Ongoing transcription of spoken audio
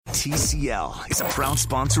TCL is a proud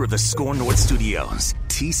sponsor of the Score North Studios.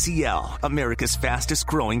 TCL, America's fastest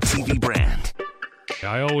growing TV brand.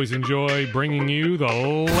 I always enjoy bringing you the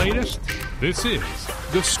latest. This is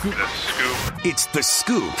The Scoop. It's The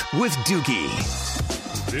Scoop with Doogie.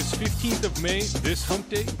 This 15th of May, this hump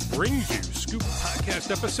day, brings you Scoop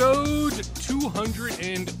Podcast episode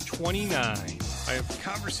 229. I have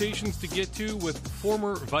conversations to get to with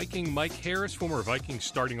former Viking Mike Harris, former Viking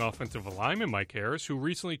starting offensive lineman Mike Harris, who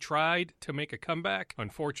recently tried to make a comeback.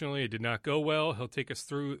 Unfortunately, it did not go well. He'll take us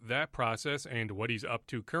through that process and what he's up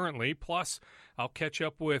to currently. Plus, I'll catch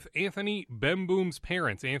up with Anthony Bemboom's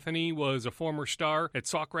parents. Anthony was a former star at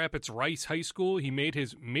Sauk Rapids Rice High School. He made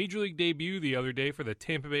his major league debut the other day for the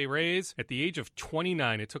Tampa Bay Rays at the age of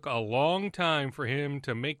 29. It took a long time for him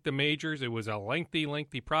to make the majors. It was a lengthy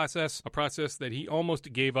process, a process that he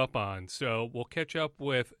almost gave up on. So we'll catch up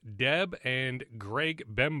with Deb and Greg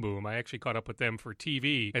Bemboom. I actually caught up with them for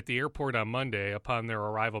TV at the airport on Monday upon their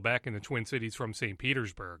arrival back in the Twin Cities from St.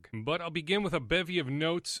 Petersburg. But I'll begin with a bevy of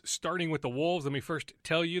notes, starting with the Wolves. Let me first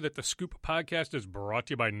tell you that the Scoop Podcast is brought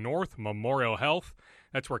to you by North Memorial Health.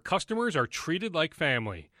 That's where customers are treated like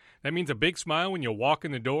family. That means a big smile when you walk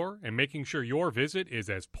in the door and making sure your visit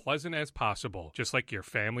is as pleasant as possible, just like your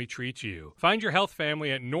family treats you. Find your health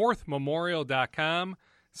family at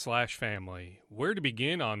northmemorial.com/family. Where to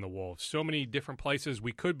begin on the Wolves? So many different places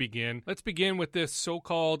we could begin. Let's begin with this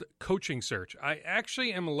so-called coaching search. I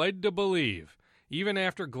actually am led to believe, even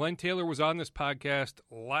after Glenn Taylor was on this podcast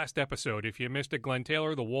last episode. If you missed it, Glenn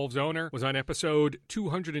Taylor, the Wolves owner, was on episode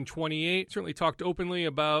 228. Certainly talked openly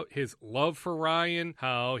about his love for Ryan,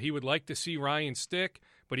 how he would like to see Ryan stick.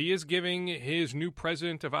 But he is giving his new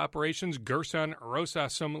president of operations, Gerson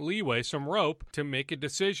Rosas, some leeway, some rope to make a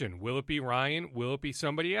decision. Will it be Ryan? Will it be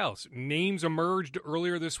somebody else? Names emerged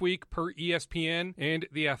earlier this week per ESPN and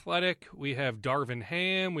The Athletic. We have Darvin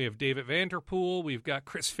Ham. We have David Vanderpool. We've got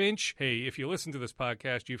Chris Finch. Hey, if you listen to this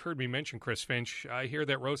podcast, you've heard me mention Chris Finch. I hear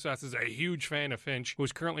that Rosas is a huge fan of Finch,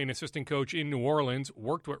 who's currently an assistant coach in New Orleans,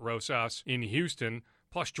 worked with Rosas in Houston,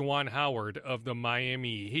 plus Juwan Howard of the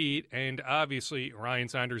Miami Heat, and obviously Ryan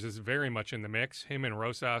Saunders is very much in the mix. Him and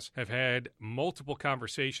Rosas have had multiple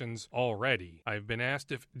conversations already. I've been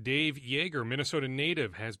asked if Dave Yeager, Minnesota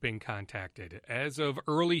native, has been contacted. As of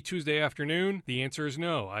early Tuesday afternoon, the answer is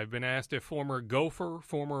no. I've been asked if former Gopher,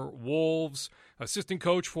 former Wolves assistant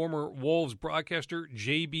coach, former Wolves broadcaster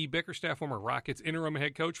J.B. Bickerstaff, former Rockets interim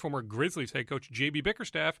head coach, former Grizzlies head coach J.B.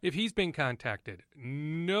 Bickerstaff, if he's been contacted.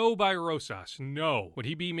 No by Rosas, no. Would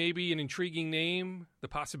he be maybe an intriguing name? The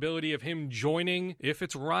possibility of him joining, if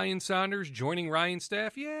it's Ryan Saunders, joining Ryan's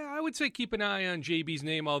staff? Yeah, I would say keep an eye on JB's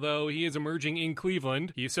name, although he is emerging in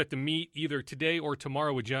Cleveland. He is set to meet either today or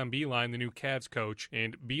tomorrow with John Beilein, the new Cavs coach,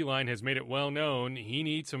 and Beilein has made it well known he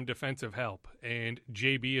needs some defensive help, and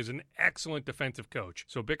JB is an excellent defensive coach.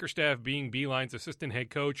 So Bickerstaff being Beilein's assistant head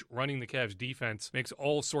coach, running the Cavs defense, makes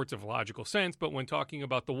all sorts of logical sense, but when talking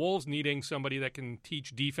about the Wolves needing somebody that can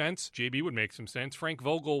teach defense, JB would make some sense. Frank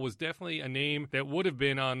Vogel was definitely a name that would have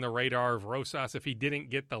been on the radar of Rosas if he didn't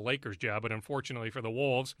get the Lakers job, but unfortunately for the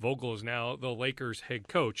Wolves, Vogel is now the Lakers head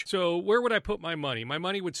coach. So where would I put my money? My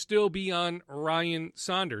money would still be on Ryan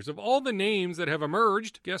Saunders. Of all the names that have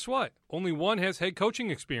emerged, guess what? Only one has head coaching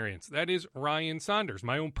experience. That is Ryan Saunders.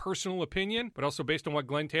 My own personal opinion, but also based on what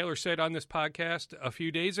Glenn Taylor said on this podcast a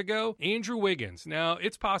few days ago, Andrew Wiggins. Now,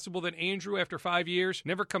 it's possible that Andrew, after 5 years,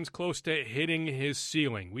 never comes close to hitting his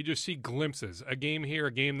ceiling. We just see glimpses, a game here,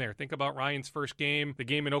 a game there. Think about Ryan's first game, the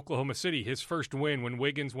game in Oklahoma City, his first win when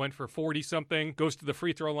Wiggins went for 40-something, goes to the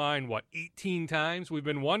free throw line, 18 times? We've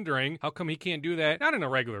been wondering how come he can't do that, not on a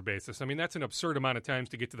regular basis. I mean, that's an absurd amount of times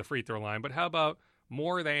to get to the free throw line, but how about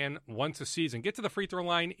more than once a season? Get to the free throw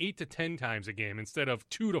line 8 to 10 times a game instead of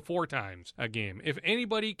 2 to 4 times a game. If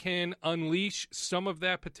anybody can unleash some of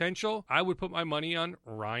that potential, I would put my money on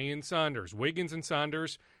Ryan Saunders. Wiggins and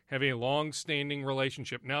Saunders have a long-standing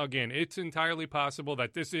relationship. Now, again, it's entirely possible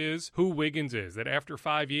that this is who Wiggins is, that after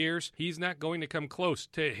 5 years, he's not going to come close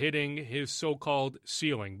to hitting his so-called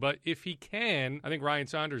ceiling. But if he can, I think Ryan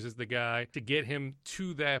Saunders is the guy to get him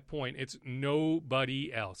to that point. It's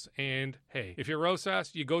nobody else. And, hey, if you're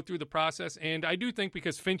Rosas, you go through the process. And I do think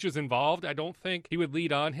because Finch is involved, I don't think he would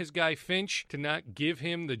lead on his guy Finch to not give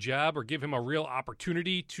him the job or give him a real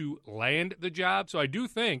opportunity to land the job. So I do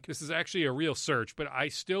think this is actually a real search, but I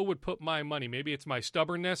still would put my money, maybe it's my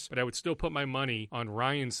stubbornness, but I would still put my money on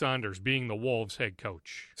Ryan Saunders being the Wolves head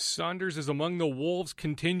coach. Saunders is among the Wolves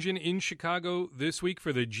contingent in Chicago this week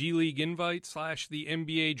for the G League invite / the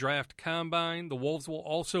NBA draft combine. The Wolves will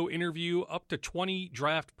also interview up to 20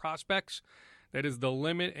 draft prospects. That is the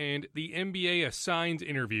limit, and the NBA assigns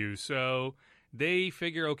interviews, so They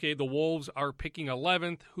figure, okay, the Wolves are picking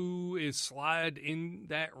 11th. Who is slotted in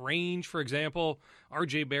that range? For example,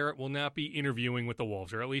 R.J. Barrett will not be interviewing with the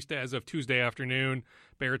Wolves, or at least as of Tuesday afternoon.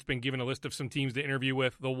 Barrett's been given a list of some teams to interview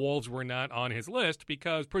with. The Wolves were not on his list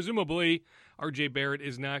because presumably R.J. Barrett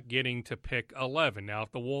is not getting to pick 11. Now,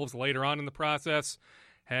 if the Wolves later on in the process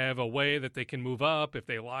have a way that they can move up, if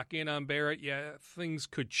they lock in on Barrett, yeah, things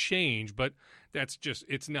could change, but that's just,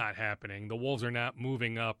 it's not happening. The Wolves are not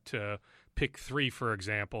moving up to pick 3, for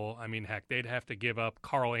example. I mean, heck, they'd have to give up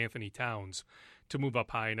Karl Anthony Towns to move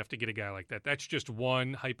up high enough to get a guy like that. That's just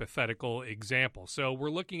one hypothetical example. So we're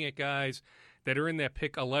looking at guys that are in that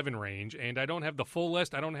pick 11 range, and I don't have the full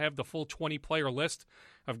list. I don't have the full 20-player list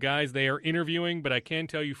of guys they are interviewing, but I can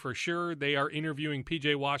tell you for sure they are interviewing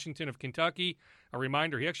P.J. Washington of Kentucky. A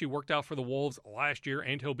reminder, he actually worked out for the Wolves last year,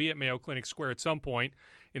 and he'll be at Mayo Clinic Square at some point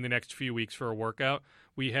in the next few weeks for a workout.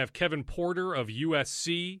 We have Kevin Porter of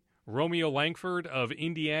USC, Romeo Langford of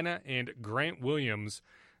Indiana, and Grant Williams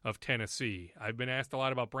of Tennessee. I've been asked a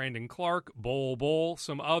lot about Brandon Clark, Bol,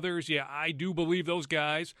 some others. Yeah, I do believe those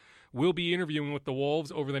guys will be interviewing with the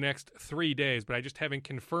Wolves over the next 3 days, but I just haven't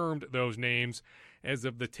confirmed those names as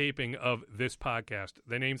of the taping of this podcast.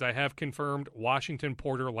 The names I have confirmed: Washington,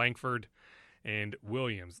 Porter, Langford, and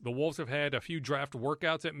Williams. The Wolves have had a few draft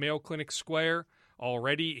workouts at Mayo Clinic Square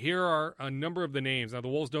already. Here are a number of the names. Now, the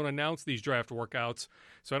Wolves don't announce these draft workouts,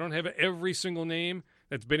 so I don't have every single name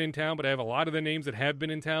that's been in town, but I have a lot of the names that have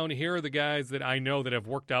been in town. Here are the guys that I know that have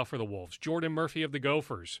worked out for the Wolves: Jordan Murphy of the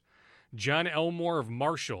Gophers, John Elmore of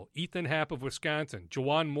Marshall, Ethan Happ of Wisconsin,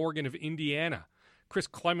 Juwan Morgan of Indiana, Chris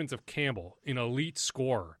Clemens of Campbell, an elite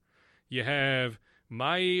scorer. You have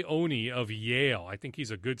Mai Oni of Yale. I think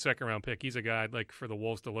he's a good second-round pick. He's a guy I'd like for the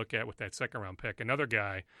Wolves to look at with that second-round pick. Another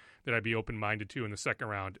guy that I'd be open-minded to in the second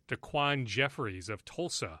round, Daquan Jeffries of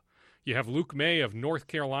Tulsa. You have Luke May of North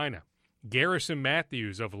Carolina, Garrison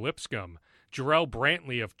Matthews of Lipscomb, Jarrell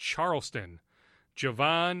Brantley of Charleston,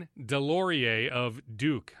 Javon Delorier of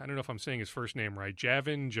Duke. I don't know if I'm saying his first name right.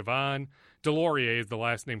 Javon Delorier is the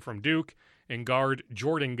last name from Duke, and guard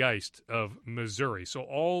Jordan Geist of Missouri. So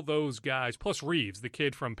all those guys, plus Reeves, the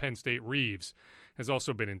kid from Penn State, Reeves, has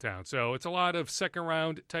also been in town. So it's a lot of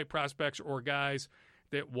second-round type prospects or guys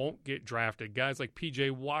that won't get drafted. Guys like P.J.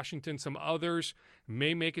 Washington, some others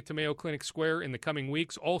may make it to Mayo Clinic Square in the coming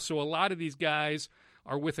weeks. Also, a lot of these guys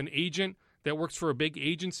are with an agent that works for a big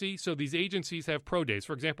agency, so these agencies have pro days.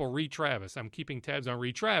 For example, Reed Travis. I'm keeping tabs on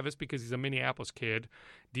Reed Travis because he's a Minneapolis kid,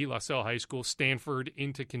 De La Salle High School, Stanford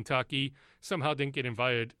into Kentucky. Somehow didn't get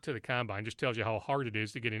invited to the Combine. Just tells you how hard it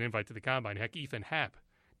is to get an invite to the Combine. Heck, Ethan Happ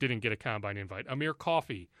didn't get a Combine invite. Amir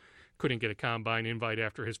Coffey couldn't get a Combine invite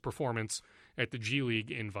after his performance at the G League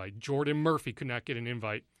invite. Jordan Murphy could not get an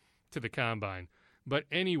invite to the Combine. But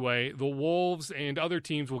anyway, the Wolves and other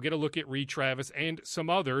teams will get a look at Reed Travis and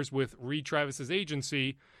some others with Reed Travis's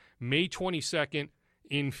agency May 22nd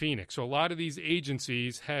in Phoenix. So a lot of these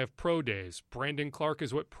agencies have pro days. Brandon Clark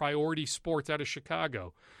is with Priority Sports out of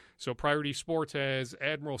Chicago. So Priority Sports has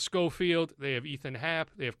Admiral Schofield, they have Ethan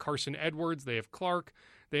Happ, they have Carson Edwards, they have Clark,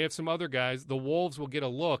 they have some other guys. The Wolves will get a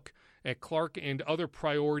look at Clark and other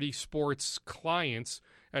Priority Sports clients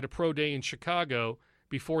at a pro day in Chicago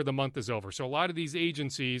before the month is over. So a lot of these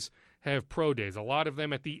agencies have pro days. A lot of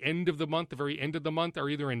them at the end of the month, the very end of the month, are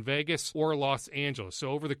either in Vegas or Los Angeles. So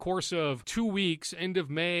over the course of 2 weeks, end of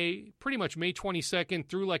May, pretty much May 22nd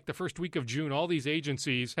through like the first week of June, all these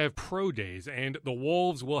agencies have pro days, and the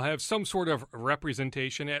Wolves will have some sort of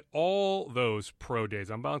representation at all those pro days.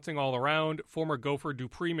 I'm bouncing all around. Former Gopher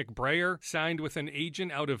Dupree McBrayer signed with an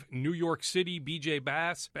agent out of New York City, BJ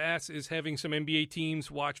Bass. Bass is having some NBA teams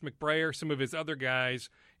watch McBrayer, some of his other guys,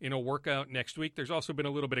 in a workout next week. There's also been a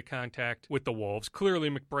little bit of contact with the Wolves. Clearly,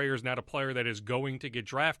 McBrayer's not a player that is going to get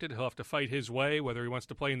drafted. He'll have to fight his way, whether he wants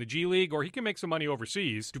to play in the G League or he can make some money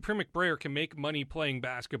overseas. Dupree McBrayer can make money playing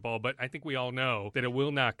basketball, but I think we all know that it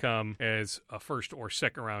will not come as a first or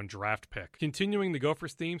second round draft pick. Continuing the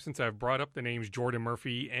Gophers theme, since I've brought up the names Jordan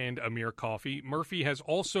Murphy and Amir Coffey, Murphy has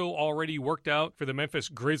also already worked out for the Memphis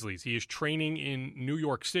Grizzlies. He is training in New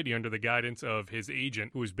York City under the guidance of his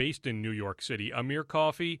agent, who is based in New York City. Amir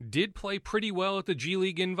Coffey did play pretty well at the G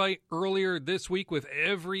League invite earlier this week with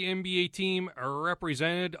every NBA team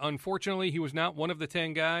represented. Unfortunately, he was not one of the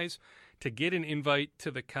 10 guys to get an invite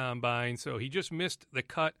to the Combine, so he just missed the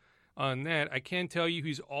cut on that. I can tell you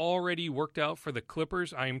he's already worked out for the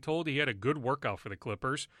Clippers. I am told he had a good workout for the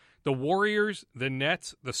Clippers, the Warriors, the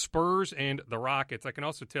Nets, the Spurs, and the Rockets. I can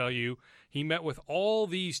also tell you he met with all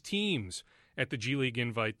these teams at the G League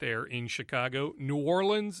invite there in Chicago: New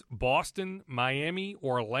Orleans, Boston, Miami,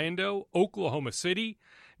 Orlando, Oklahoma City,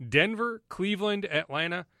 Denver, Cleveland,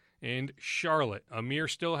 Atlanta, and Charlotte. Amir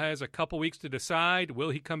still has a couple weeks to decide. Will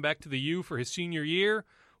he come back to the U for his senior year,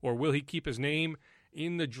 or will he keep his name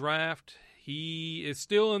in the draft? He is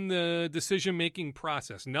still in the decision-making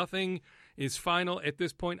process. Nothing is final at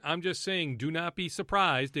this point. I'm just saying, do not be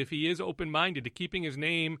surprised if he is open-minded to keeping his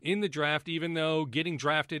name in the draft, even though getting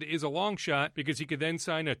drafted is a long shot, because he could then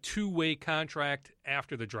sign a two-way contract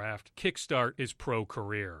after the draft, kickstart his pro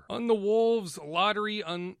career. On the Wolves' lottery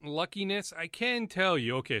unluckiness, I can tell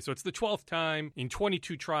you, okay, so it's the 12th time in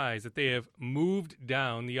 22 tries that they have moved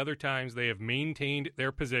down. The other times they have maintained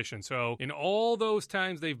their position. So in all those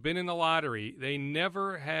times they've been in the lottery, they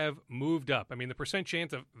never have moved up. I mean, the percent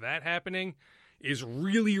chance of that happening is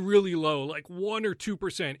really, really low, like 1 or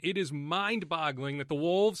 2%. It is mind-boggling that the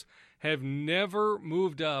Wolves have never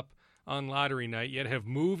moved up on lottery night, yet have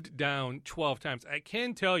moved down 12 times. I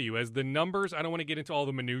can tell you, as the numbers, I don't want to get into all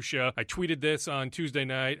the minutia. I tweeted this on Tuesday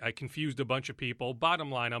night. I confused a bunch of people.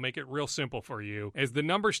 Bottom line, I'll make it real simple for you. As the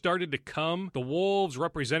numbers started to come, the Wolves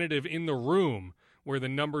representative in the room where the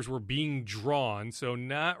numbers were being drawn, so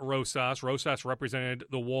not Rosas. Rosas represented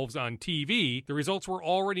the Wolves on TV. The results were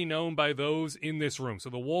already known by those in this room. So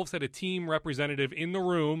the Wolves had a team representative in the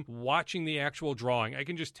room watching the actual drawing. I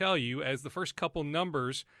can just tell you, as the first couple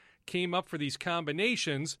numbers came up for these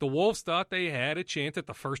combinations, the Wolves thought they had a chance at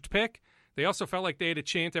the first pick. They also felt like they had a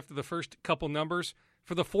chance after the first couple numbers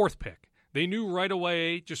for the fourth pick. They knew right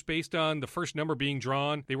away, just based on the first number being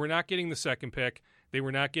drawn, they were not getting the second pick. They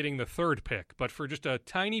were not getting the third pick. But for just a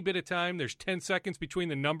tiny bit of time, there's 10 seconds between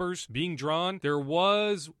the numbers being drawn. There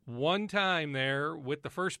was one time there with the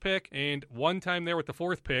first pick and one time there with the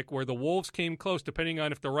fourth pick where the Wolves came close, depending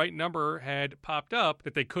on if the right number had popped up,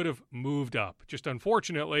 that they could have moved up. Just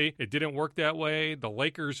unfortunately, it didn't work that way. The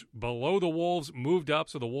Lakers below the Wolves moved up,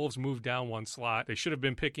 so the Wolves moved down one slot. They should have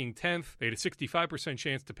been picking 10th. They had a 65%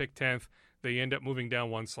 chance to pick 10th. They end up moving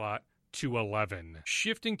down one slot to 11.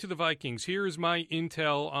 Shifting to the Vikings, here's my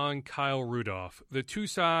intel on Kyle Rudolph. The two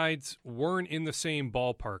sides weren't in the same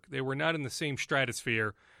ballpark. They were not in the same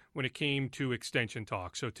stratosphere when it came to extension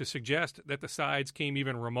talk. So to suggest that the sides came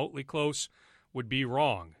even remotely close would be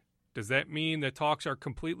wrong. Does that mean that talks are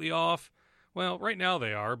completely off? Well, right now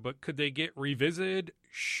they are, but could they get revisited?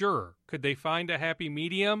 Sure. Could they find a happy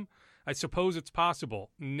medium? I suppose it's possible.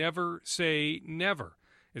 Never say never.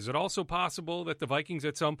 Is it also possible that the Vikings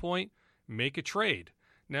at some point make a trade?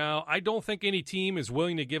 Now, I don't think any team is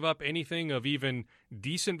willing to give up anything of even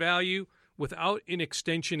decent value without an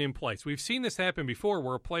extension in place. We've seen this happen before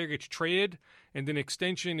where a player gets traded and an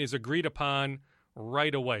extension is agreed upon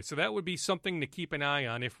right away. So that would be something to keep an eye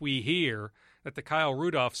on if we hear that the Kyle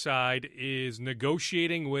Rudolph side is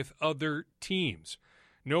negotiating with other teams.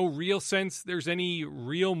 No real sense there's any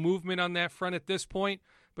real movement on that front at this point,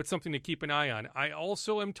 but something to keep an eye on. I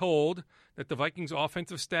also am told that the Vikings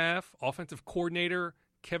offensive staff, offensive coordinator,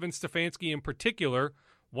 Kevin Stefanski in particular,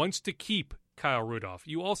 wants to keep Kyle Rudolph.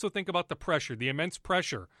 You also think about the pressure, the immense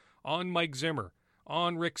pressure on Mike Zimmer,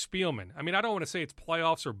 on Rick Spielman. I mean, I don't want to say it's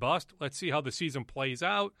playoffs or bust. Let's see how the season plays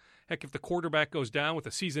out. Heck, if the quarterback goes down with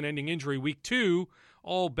a season-ending injury week 2,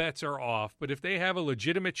 all bets are off. But if they have a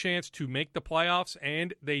legitimate chance to make the playoffs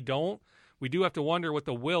and they don't, we do have to wonder what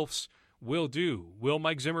the Wilfs will do. Will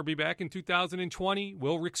Mike Zimmer be back in 2020?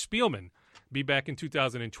 Will Rick Spielman be back in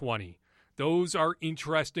 2020? Those are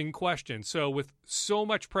interesting questions. So with so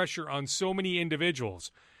much pressure on so many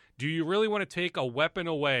individuals, do you really want to take a weapon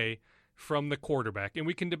away from the quarterback? And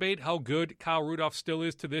we can debate how good Kyle Rudolph still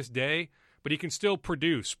is to this day, but he can still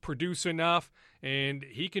produce enough, and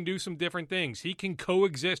he can do some different things. He can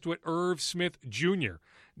coexist with Irv Smith Jr.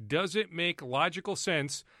 Does it make logical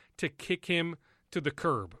sense to kick him to the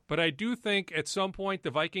curb? But I do think at some point the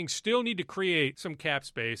Vikings still need to create some cap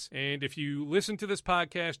space. And if you listen to this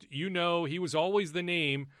podcast, you know he was always the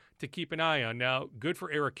name to keep an eye on. Now, good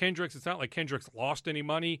for Eric Kendricks. It's not like Kendricks lost any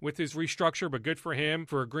money with his restructure, but good for him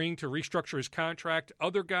for agreeing to restructure his contract.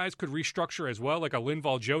 Other guys could restructure as well, like a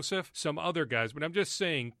Linval Joseph, some other guys. But I'm just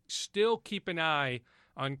saying, still keep an eye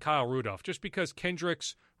on Kyle Rudolph. Just because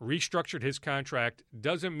Kendricks restructured his contract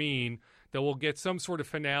doesn't mean that we'll get some sort of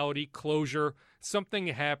finality, closure, something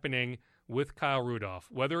happening with Kyle Rudolph,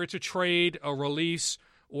 whether it's a trade, a release,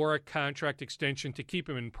 or a contract extension to keep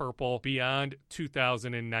him in purple beyond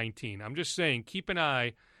 2019. I'm just saying, keep an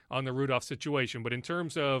eye on the Rudolph situation. But in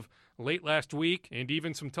terms of late last week and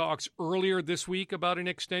even some talks earlier this week about an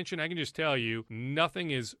extension, I can just tell you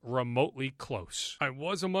nothing is remotely close. I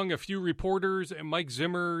was among a few reporters at Mike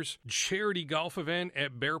Zimmer's charity golf event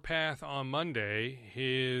at Bear Path on Monday,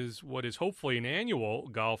 his what is hopefully an annual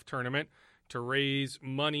golf tournament to raise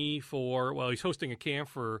money for, well, he's hosting a camp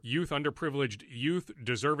for youth, underprivileged youth,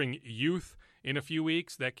 deserving youth in a few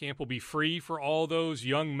weeks. That camp will be free for all those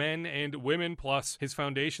young men and women, plus his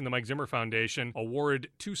foundation, the Mike Zimmer Foundation, awarded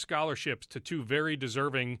 2 scholarships to 2 very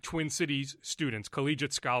deserving Twin Cities students,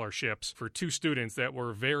 collegiate scholarships for 2 students that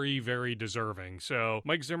were very, very deserving. So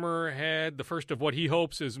Mike Zimmer had the first of what he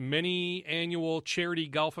hopes is many annual charity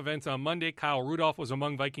golf events on Monday. Kyle Rudolph was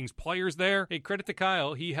among Vikings players there. Hey, credit to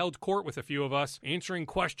Kyle. He held court with a few of us, answering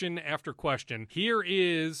question after question. Here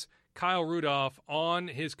is Kyle Rudolph on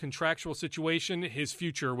his contractual situation, his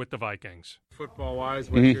future with the Vikings. Football-wise,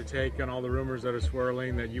 what's your take on all the rumors that are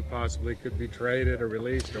swirling that you possibly could be traded or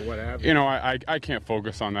released or what have you? You know, I can't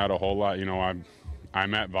focus on that a whole lot. You know,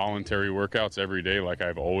 I'm at voluntary workouts every day like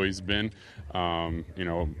I've always been. You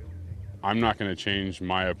know, I'm not going to change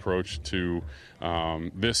my approach to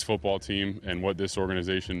this football team and what this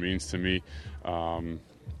organization means to me.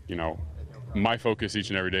 You know, my focus each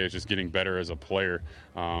and every day is just getting better as a player.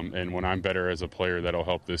 And when I'm better as a player, that'll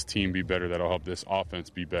help this team be better. That'll help this offense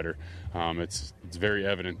be better. It's very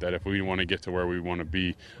evident that if we want to get to where we want to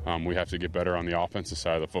be, we have to get better on the offensive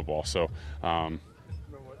side of the football. So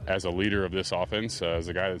as a leader of this offense, as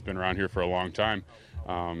a guy that's been around here for a long time,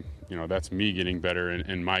 you know, that's me getting better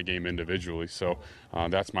in my game individually. So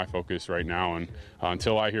that's my focus right now. And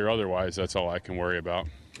until I hear otherwise, that's all I can worry about.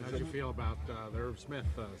 How did you feel about the Irv Smith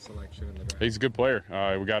selection in the draft? He's a good player.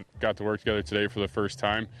 We got to work together today for the first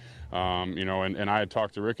time. You know, and I had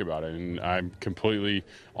talked to Rick about it, and I'm completely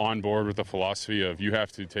on board with the philosophy of you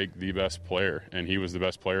have to take the best player, and he was the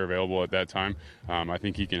best player available at that time. I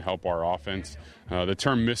think he can help our offense. The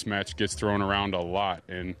term mismatch gets thrown around a lot,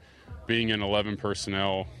 and being in 11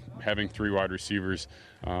 personnel, having 3 wide receivers,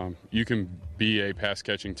 you can be a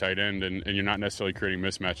pass-catching tight end, and you're not necessarily creating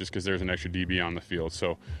mismatches because there's an extra DB on the field.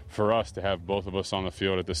 So for us to have both of us on the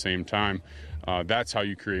field at the same time, that's how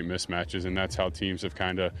you create mismatches, and that's how teams have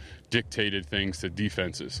kind of dictated things to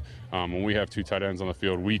defenses. When we have 2 tight ends on the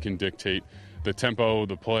field, we can dictate the tempo,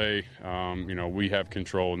 the play. You know, we have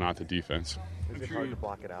control, not the defense. Is it hard to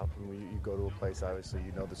block it out when you go to a place? Obviously,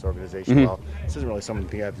 you know this organization well. This isn't really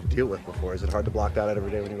something you have to deal with before. Is it hard to block that out every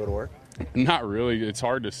day when you go to work? Not really. It's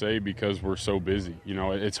hard to say because we're so busy. You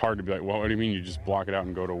know, it's hard to be like, well, what do you mean you just block it out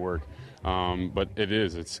and go to work? But it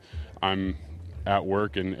is. I'm at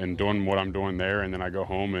work and doing what I'm doing there, and then I go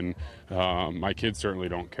home, and my kids certainly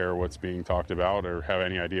don't care what's being talked about or have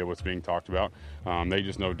any idea what's being talked about. They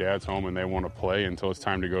just know Dad's home and they want to play until it's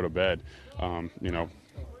time to go to bed. You know,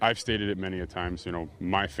 I've stated it many a times, you know,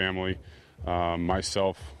 my family,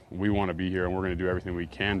 myself, we want to be here, and we're going to do everything we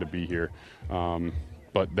can to be here.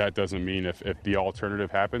 But that doesn't mean if the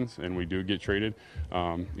alternative happens and we do get traded,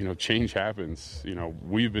 you know, change happens. You know,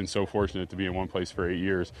 we've been so fortunate to be in one place for 8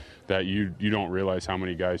 years that you don't realize how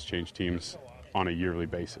many guys change teams on a yearly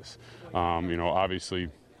basis. You know, obviously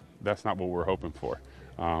that's not what we're hoping for.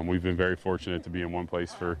 We've been very fortunate to be in one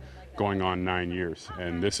place for going on 9 years,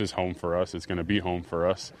 and this is home for us. It's going to be home for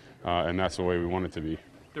us, and that's the way we want it to be.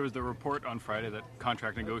 There was the report on Friday that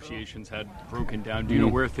contract negotiations had broken down. Do you know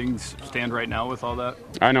where things stand right now with all that?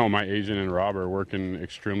 I know my agent and Rob are working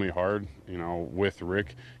extremely hard, you know, with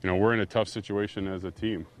Rick. You know, we're in a tough situation as a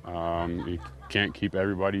team. You can't keep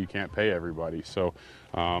everybody, you can't pay everybody. So,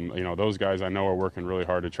 you know, those guys I know are working really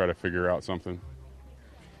hard to try to figure out something.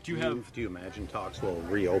 Do you imagine talks will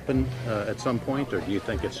reopen at some point, or do you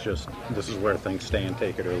think it's just this is where things stand,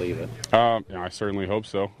 take it or leave it? You know, I certainly hope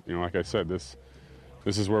so. You know, like I said, this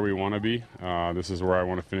is where we want to be. This is where I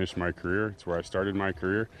want to finish my career. It's where I started my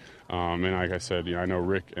career. And like I said, you know, I know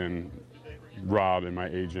Rick and Rob and my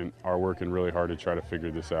agent are working really hard to try to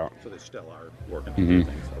figure this out. So they still are working to do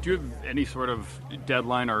things. Do you have any sort of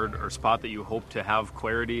deadline or spot that you hope to have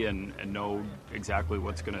clarity and know exactly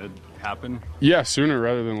what's going to happen? Yeah, sooner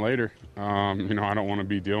rather than later. You know, I don't want to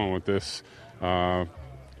be dealing with this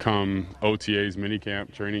come OTAs,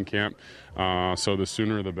 minicamp, training camp. So the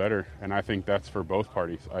sooner the better. And I think that's for both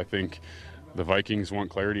parties. I think the Vikings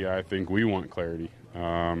want clarity. I think we want clarity.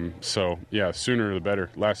 So yeah, sooner the better.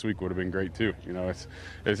 Last week would have been great too. You know, it's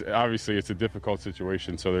obviously it's a difficult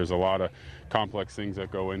situation. So there's a lot of complex things that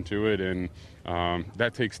go into it, and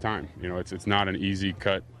that takes time. You know, it's not an easy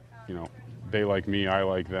cut. You know, they like me, I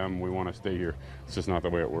like them. We want to stay here. It's just not the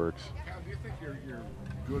way it works. Do you think your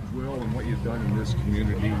goodwill and what you've done in this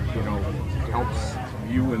community, you know, helps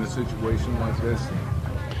you in a situation like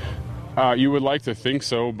this? You would like to think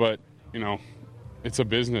so, but you know, it's a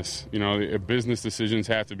business. You know, business decisions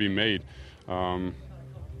have to be made.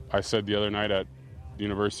 I said the other night at the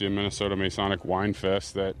University of Minnesota Masonic Wine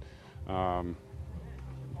Fest that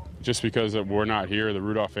just because we're not here, the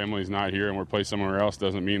Rudolph family is not here, and we're placed somewhere else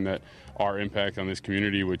doesn't mean that our impact on this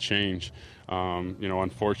community would change. You know,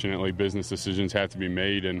 unfortunately, business decisions have to be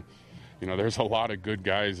made, and there's a lot of good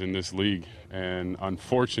guys in this league, and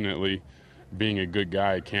unfortunately, being a good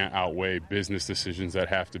guy can't outweigh business decisions that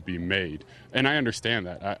have to be made. And I understand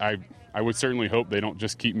that. I would certainly hope they don't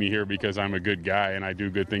just keep me here because I'm a good guy and I do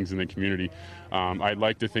good things in the community. I'd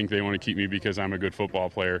like to think they want to keep me because I'm a good football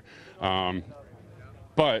player.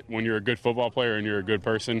 But when you're a good football player and you're a good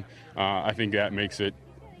person, I think that makes it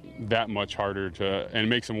that much harder and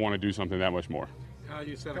makes them want to do something that much more.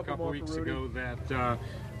 You said a couple weeks ago that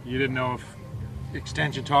you didn't know if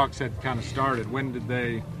extension talks had kind of started. When did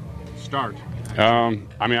they start?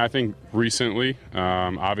 I think recently.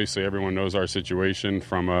 Obviously, everyone knows our situation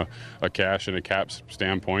from a cash and a cap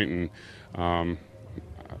standpoint, and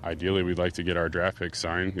ideally, we'd like to get our draft picks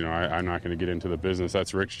signed. I'm not going to get into the business.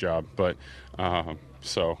 That's Rick's job. But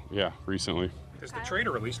recently. Does the trade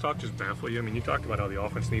or release talk just baffle you? I mean, you talked about how the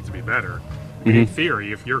offense needs to be better. I mean, in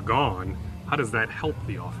theory, if you're gone, how does that help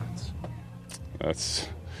the offense?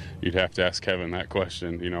 You'd have to ask Kevin that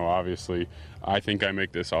question. Obviously, I think I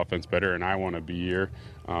make this offense better, and I want to be here.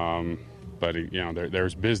 But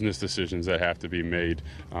there's business decisions that have to be made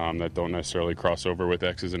that don't necessarily cross over with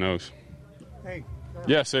X's and O's. Hey.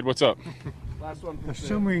 Yeah, Sid, what's up? Last one.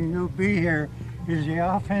 Assuming you'll be here, is the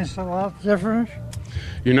offense a lot different?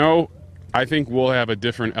 I think we'll have a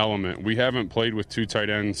different element. We haven't played with two tight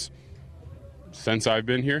ends since I've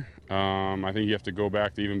been here. I think you have to go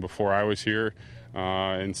back to even before I was here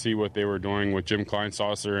and see what they were doing with Jim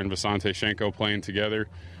Kleinsasser and Visante Shenko playing together.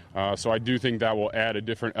 So I do think that will add a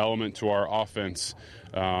different element to our offense.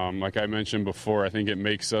 Like I mentioned before, I think it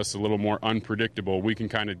makes us a little more unpredictable. We can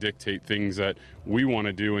kind of dictate things that we want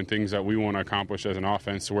to do and things that we want to accomplish as an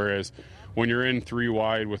offense, whereas when you're in three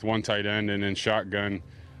wide with one tight end and in shotgun,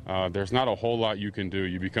 there's not a whole lot you can do.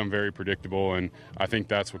 You become very predictable, and I think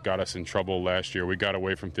that's what got us in trouble last year. We got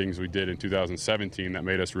away from things we did in 2017 that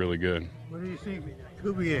made us really good. What do you think,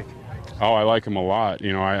 Kubiak? Oh, I like him a lot.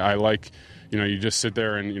 I like, you just sit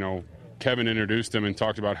there and, Kevin introduced him and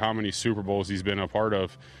talked about how many Super Bowls he's been a part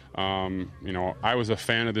of. I was a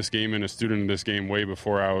fan of this game and a student of this game way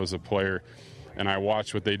before I was a player. And I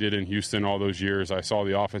watched what they did in Houston all those years. I saw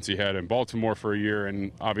the offense he had in Baltimore for a year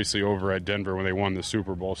and obviously over at Denver when they won the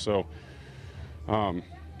Super Bowl. So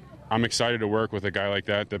I'm excited to work with a guy like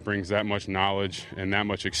that brings that much knowledge and that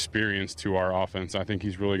much experience to our offense. I think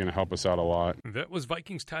he's really going to help us out a lot. That was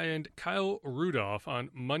Vikings tight end Kyle Rudolph on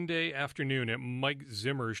Monday afternoon at Mike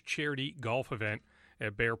Zimmer's charity golf event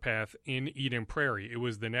at Bear Path in Eden Prairie. It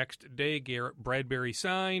was the next day Garrett Bradbury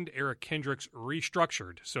signed, Eric Kendricks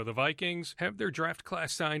restructured. So the Vikings have their draft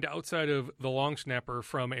class signed outside of the long snapper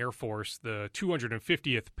from Air Force, the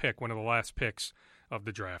 250th pick, one of the last picks of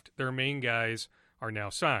the draft. Their main guys are now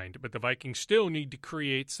signed, but the Vikings still need to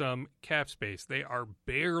create some cap space. They are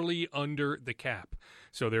barely under the cap.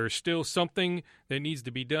 So there's still something that needs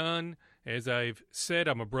to be done. As I've said,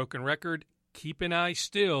 I'm a broken record. Keep an eye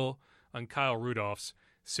still on Kyle Rudolph's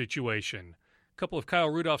situation. A couple of Kyle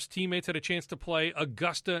Rudolph's teammates had a chance to play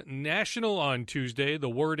Augusta National on Tuesday. The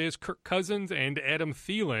word is Kirk Cousins and Adam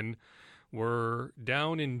Thielen were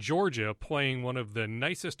down in Georgia playing one of the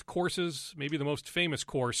nicest courses, maybe the most famous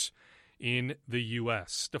course in the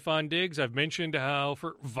U.S. Stephon Diggs, I've mentioned how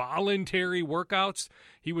for voluntary workouts,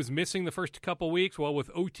 he was missing the first couple weeks. Well,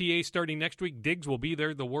 with OTA starting next week, Diggs will be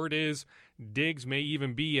there. The word is Diggs may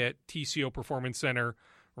even be at TCO Performance Center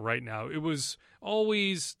right now. It was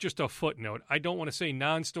always just a footnote. I don't want to say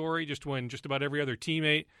non-story just when just about every other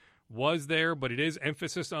teammate was there, but it is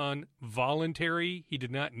emphasis on voluntary. He did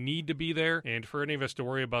not need to be there, and for any of us to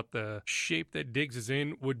worry about the shape that Diggs is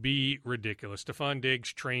in would be ridiculous. Stephon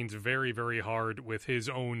Diggs trains very, very hard with his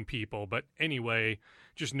own people, but anyway,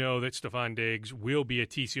 just know that Stephon Diggs will be at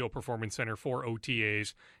TCO Performance Center for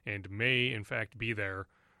OTAs and may, in fact, be there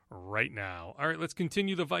right now. All right, let's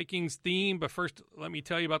continue the Vikings theme, but first let me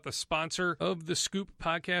tell you about the sponsor of the Scoop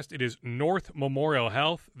podcast. It is North Memorial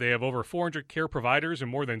Health. They have over 400 care providers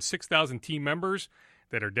and more than 6,000 team members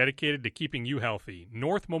that are dedicated to keeping you healthy.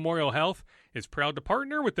 North Memorial Health is proud to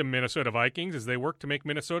partner with the Minnesota Vikings as they work to make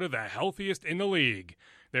Minnesota the healthiest in the league.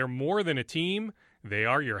 They're more than a team. They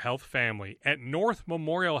are your health family. At North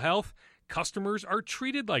Memorial Health, customers are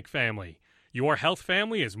treated like family. Your health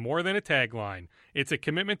family is more than a tagline. It's a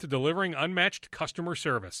commitment to delivering unmatched customer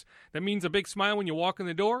service. That means a big smile when you walk in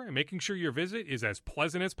the door and making sure your visit is as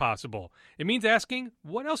pleasant as possible. It means asking,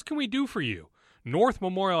 what else can we do for you? North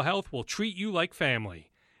Memorial Health will treat you like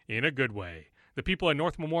family, in a good way. The people at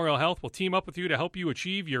North Memorial Health will team up with you to help you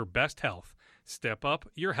achieve your best health. Step up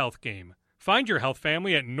your health game. Find your health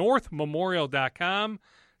family at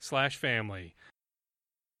northmemorial.com/family.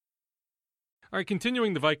 All right,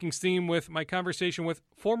 continuing the Vikings theme with my conversation with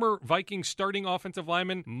former Vikings starting offensive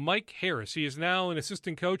lineman Mike Harris. He is now an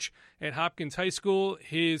assistant coach at Hopkins High School.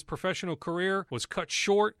 His professional career was cut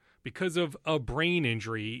short because of a brain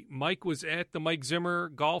injury. Mike was at the Mike Zimmer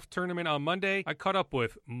golf tournament on Monday. I caught up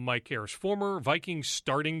with Mike Harris, former Vikings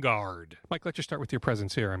starting guard. Mike, let's just start with your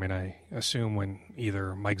presence here. I mean, I assume when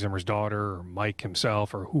either Mike Zimmer's daughter or Mike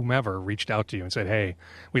himself or whomever reached out to you and said, hey,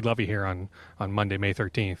 we'd love you here on Monday, May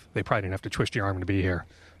 13th, they probably didn't have to twist your arm to be here.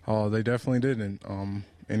 Oh, they definitely didn't.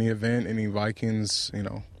 Any event, any Vikings,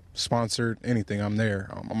 sponsored anything, I'm there.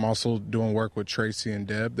 I'm also doing work with Tracy and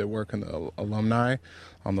Deb that work in the alumni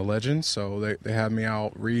on the Legends, so they have me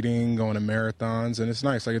out reading, going to marathons, and it's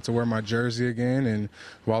nice. I get to wear my jersey again, and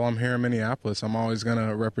while I'm here in Minneapolis, I'm always going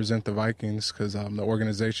to represent the Vikings because the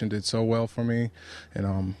organization did so well for me,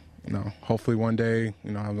 and hopefully one day,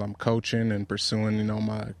 as I'm coaching and pursuing,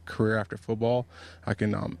 my career after football, I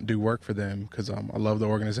can do work for them because I love the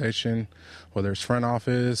organization, whether it's front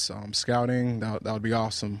office, scouting, that would be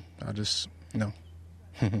awesome. I just,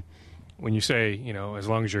 When you say, as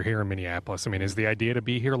long as you're here in Minneapolis, I mean, is the idea to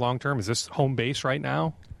be here long term? Is this home base right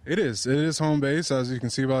now? It is. It is home base. As you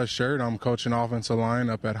can see by the shirt, I'm coaching offensive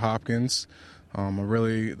line up at Hopkins.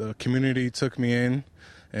 The community took me in,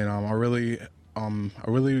 and I really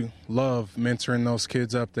love mentoring those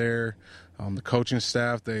kids up there. The coaching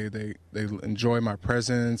staff, they enjoy my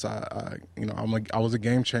presence. I was a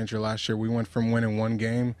game changer last year. We went from winning 1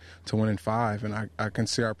 game to winning 5, and I can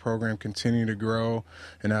see our program continue to grow.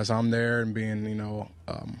 And as I'm there and being,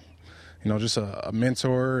 just a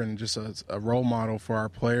mentor and just a role model for our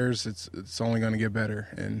players, it's only going to get better.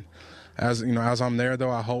 And as I'm there, though,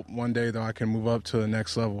 I hope one day, though, I can move up to the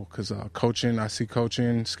next level because I see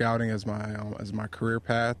coaching, scouting as my career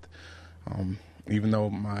path, even though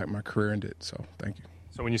my career ended. So thank you.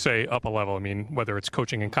 So when you say up a level, I mean whether it's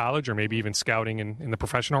coaching in college or maybe even scouting in the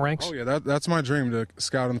professional ranks? Oh, yeah, that's my dream, to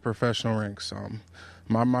scout in the professional ranks.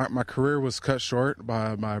 My career was cut short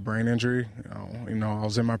by a brain injury. I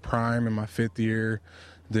was in my prime in my 5th year.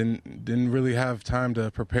 Didn't really have time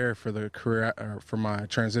to prepare for the career for my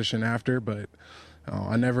transition after, but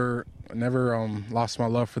I never lost my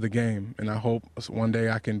love for the game, and I hope one day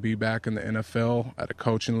I can be back in the NFL at a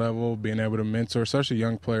coaching level, being able to mentor, especially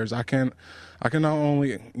young players. I can not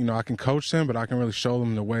only I can coach them, but I can really show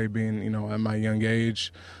them the way. Being at my young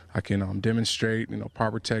age, I can demonstrate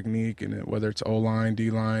proper technique, and whether it's O-line,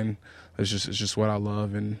 D-line, it's just what I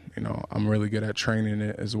love, and I'm really good at training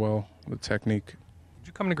it as well with technique. Did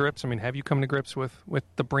you come to grips? I mean, have you come to grips with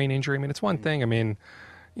the brain injury? I mean, it's one thing. I mean,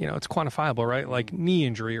 it's quantifiable, right? Like knee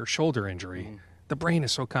injury or shoulder injury. Mm-hmm. The brain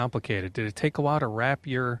is so complicated. Did it take a while to wrap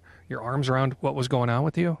your arms around what was going on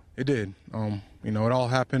with you? It did. It all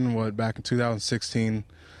happened back in 2016.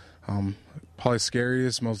 Probably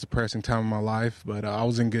scariest, most depressing time of my life, but I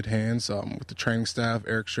was in good hands with the training staff,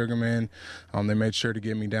 Eric Sugarman. They made sure to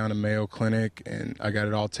get me down to Mayo Clinic, and I got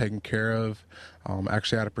it all taken care of.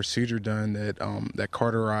 Actually had a procedure done that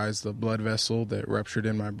cauterized the blood vessel that ruptured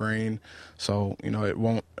in my brain, so it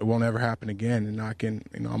won't ever happen again. And I can,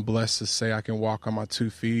 I'm blessed to say I can walk on my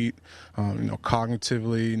 2 feet.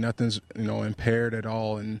 Cognitively, nothing's impaired at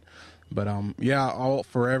all, But I'll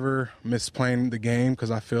forever miss playing the game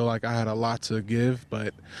because I feel like I had a lot to give.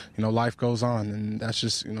 But life goes on, and that's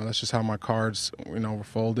just how my cards were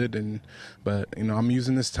folded. But I'm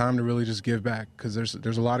using this time to really just give back because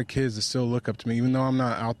there's a lot of kids that still look up to me, even though I'm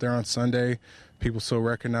not out there on Sunday. People still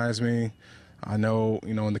recognize me. I know,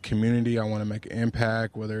 in the community, I want to make an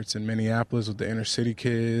impact, whether it's in Minneapolis with the inner city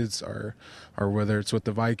kids or whether it's with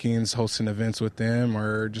the Vikings, hosting events with them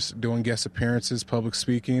or just doing guest appearances, public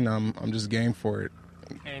speaking. I'm just game for it.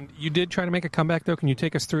 And you did try to make a comeback, though. Can you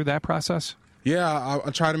take us through that process? Yeah,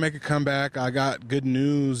 I tried to make a comeback. I got good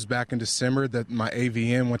news back in December that my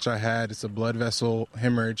AVM, which I had, it's a blood vessel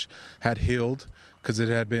hemorrhage, had healed because it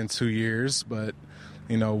had been 2 years, but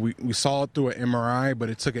we saw it through an MRI, but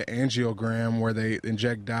it took an angiogram where they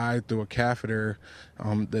inject dye through a catheter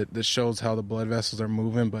that shows how the blood vessels are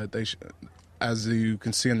moving. But as you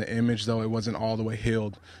can see in the image, though, it wasn't all the way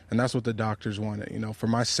healed. And that's what the doctors wanted. For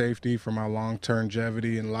my safety, for my long-term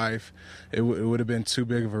longevity in life, it would have been too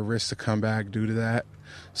big of a risk to come back due to that.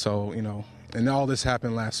 So, and all this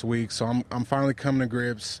happened last week. So I'm finally coming to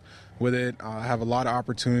grips with it. I have a lot of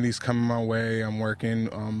opportunities coming my way. I'm working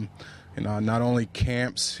not only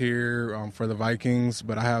camps here for the Vikings,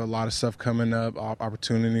 but I have a lot of stuff coming up,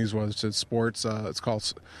 opportunities, whether it's in sports.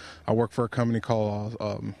 I work for a company called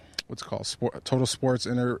what's called Total Sports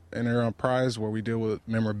Enterprise, where we deal with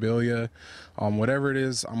memorabilia, whatever it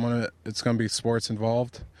is. It's gonna be sports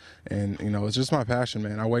involved, and it's just my passion,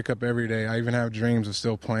 man. I wake up every day. I even have dreams of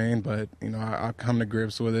still playing, but I come to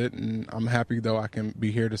grips with it, and I'm happy though I can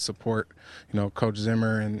be here to support Coach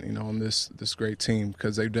Zimmer and this great team,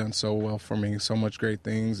 because they've done so well for me, so much great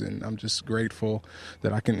things, and I'm just grateful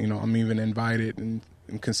that I can I'm even invited and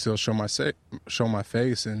can still show my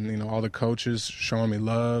face, and all the coaches showing me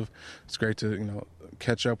love. It's great to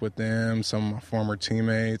catch up with them, some of my former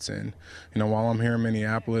teammates, and while I'm here in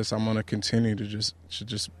Minneapolis, I'm going to continue to just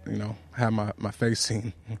have my face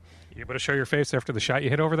seen. You able to show your face after the shot you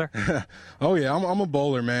hit over there? Oh yeah, I'm a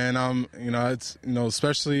bowler, man. It's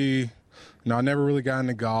especially I never really got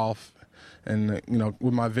into golf. And,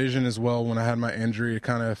 with my vision as well, when I had my injury, it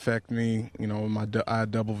kind of affected me. I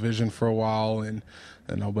had double vision for a while,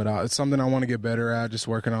 but it's something I want to get better at, just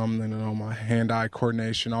working on, my hand-eye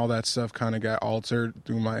coordination, all that stuff kind of got altered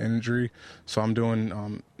through my injury. So I'm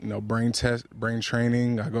doing, brain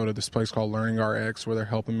training. I go to this place called Learning RX, where they're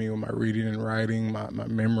helping me with my reading and writing, my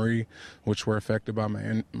memory, which were affected by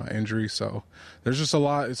my injury. So there's just a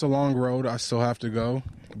lot. It's a long road I still have to go,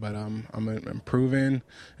 but I'm improving,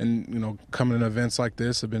 and coming to events like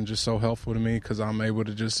this have been just so helpful to me, because I'm able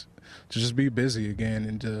to just be busy again,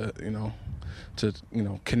 and to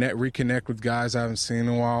reconnect with guys I haven't seen in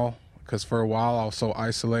a while, because for a while I was so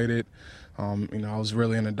isolated. I was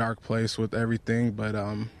really in a dark place with everything, but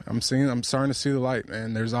I'm starting to see the light,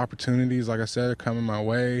 man. There's opportunities, like I said, coming my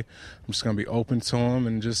way. I'm just gonna be open to them,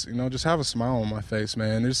 and just have a smile on my face,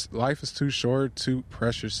 man. Life is too short, too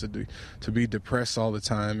precious to be depressed all the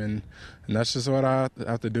time, and that's just what I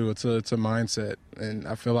have to do. It's a mindset, and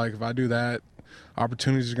I feel like if I do that,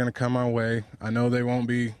 opportunities are gonna come my way. I know they won't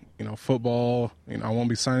be football. I won't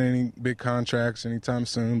be signing any big contracts anytime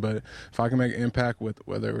soon, but if I can make an impact with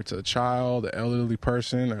whether it's a child, an elderly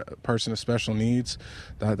person, a person with special needs,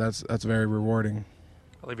 that's very rewarding.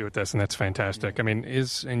 I'll leave you with this, and that's fantastic.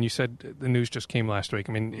 And you said the news just came last week.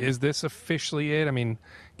 Is this officially it?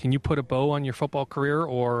 Can you put a bow on your football career,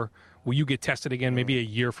 or will you get tested again maybe a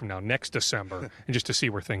year from now, next December, and just to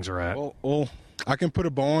see where things are at? Well, I can put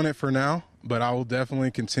a bow on it for now, but I will definitely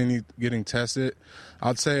continue getting tested.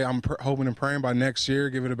 I'd say I'm hoping and praying by next year,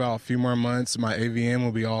 give it about a few more months, my AVM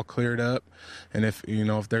will be all cleared up. And if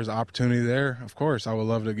there's opportunity there, of course, I would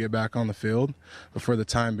love to get back on the field. But for the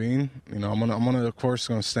time being, I'm gonna of course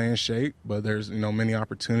stay in shape. But there's many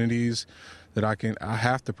opportunities that I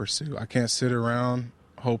have to pursue. I can't sit around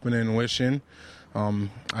hoping and wishing.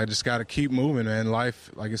 I just got to keep moving, man.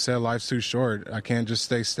 Life, like I said, life's too short. I can't just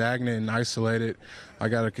stay stagnant and isolated. I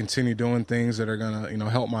got to continue doing things that are going to,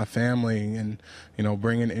 help my family and,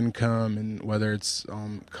 bring in income, and whether it's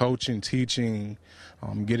coaching, teaching,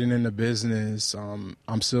 getting into business.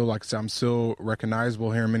 I'm still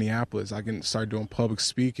recognizable here in Minneapolis. I can start doing public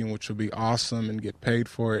speaking, which would be awesome, and get paid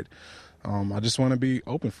for it. I just want to be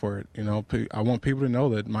open for it. I want people to know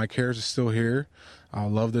that my cares are still here. I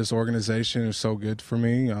love this organization. It's so good for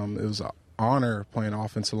me. It was an honor playing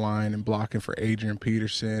offensive line and blocking for Adrian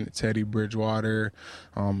Peterson, Teddy Bridgewater,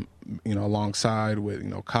 alongside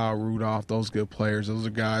with, Kyle Rudolph, those good players. Those are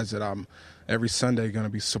guys that I'm every Sunday going to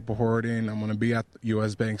be supporting. I'm going to be at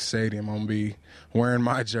U.S. Bank Stadium. I'm going to be wearing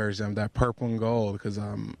my jersey. I'm that purple and gold, because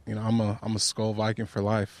I'm a Skull Viking for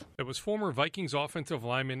life. It was former Vikings offensive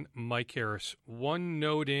lineman Mike Harris. One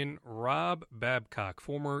note in, Rob Babcock,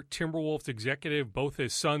 former Timberwolves executive. Both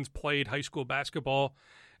his sons played high school basketball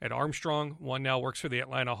at Armstrong. One now works for the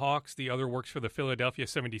Atlanta Hawks. The other works for the Philadelphia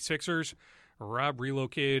 76ers. Rob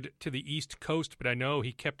relocated to the East Coast, but I know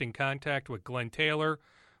he kept in contact with Glenn Taylor,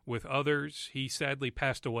 with others. He sadly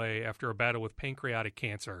passed away after a battle with pancreatic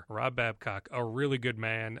cancer. Rob Babcock, a really good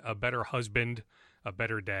man, a better husband, a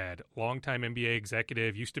better dad. Longtime NBA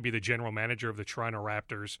executive, used to be the general manager of the Toronto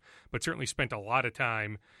Raptors, but certainly spent a lot of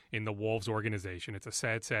time in the Wolves organization. It's a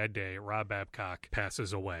sad, sad day. Rob Babcock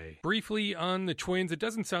passes away. Briefly on the Twins, it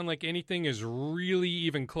doesn't sound like anything is really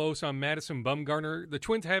even close on Madison Bumgarner. The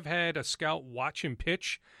Twins have had a scout watch him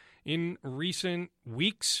pitch in recent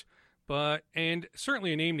weeks, and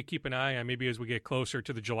certainly a name to keep an eye on maybe as we get closer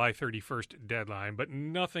to the July 31st deadline, but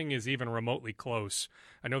nothing is even remotely close.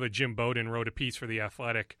 I know that Jim Bowden wrote a piece for The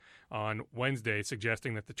Athletic on Wednesday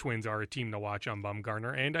suggesting that the Twins are a team to watch on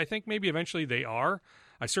Bumgarner, and I think maybe eventually they are.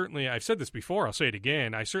 I've said this before, I'll say it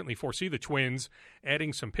again, I certainly foresee the Twins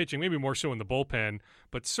adding some pitching, maybe more so in the bullpen,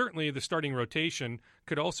 but certainly the starting rotation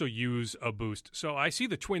could also use a boost. So I see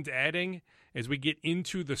the Twins adding as we get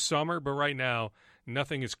into the summer, but right now,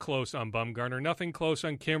 nothing is close on Bumgarner, nothing close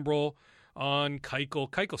on Kimbrel, on Keuchel.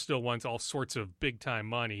 Keuchel still wants all sorts of big-time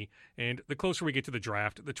money, and the closer we get to the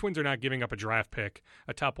draft, the Twins are not giving up a draft pick,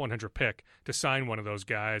 a top 100 pick, to sign one of those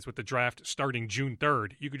guys with the draft starting June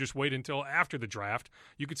 3rd. You could just wait until after the draft.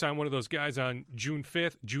 You could sign one of those guys on June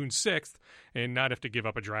 5th, June 6th, and not have to give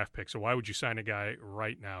up a draft pick. So why would you sign a guy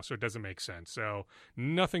right now? So it doesn't make sense. So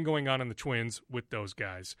nothing going on in the Twins with those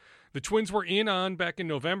guys. The Twins were in on, back in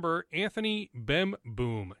November, Anthony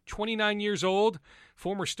Bemboom, 29 years old,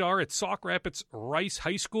 former star at Sauk Rapids Rice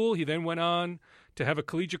High School. He then went on to have a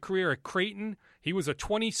collegiate career at Creighton. He was a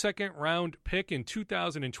 22nd round pick in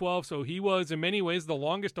 2012, so he was in many ways the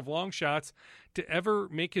longest of long shots to ever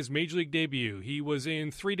make his major league debut. He was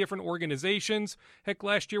in 3 different organizations. Heck,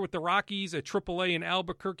 last year with the Rockies at AAA in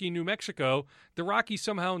Albuquerque, New Mexico, the Rockies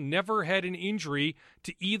somehow never had an injury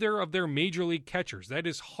to either of their major league catchers. That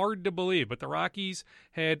is hard to believe, but the Rockies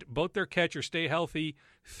had both their catchers stay healthy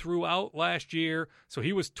throughout last year, so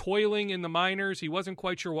he was toiling in the minors. He wasn't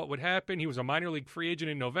quite sure what would happen. He was a minor league free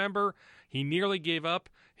agent in November. He nearly gave up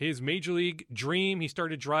his major league dream. He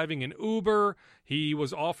started driving an Uber. He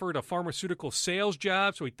was offered a pharmaceutical sales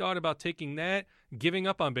job, so he thought about taking that, giving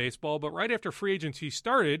up on baseball. But right after free agency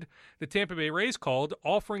started, the Tampa Bay Rays called,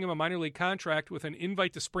 offering him a minor league contract with an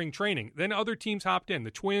invite to spring training. Then other teams hopped in.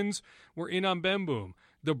 The Twins were in on Bemboom,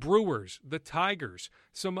 the Brewers, the Tigers,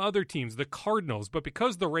 some other teams, the Cardinals. But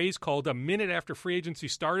because the Rays called a minute after free agency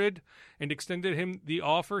started and extended him the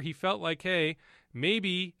offer, he felt like, hey,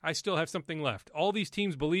 maybe I still have something left. All these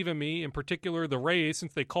teams believe in me, in particular the Rays,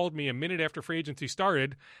 since they called me a minute after free agency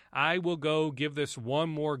started. I will go give this one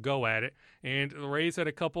more go at it. And the Rays had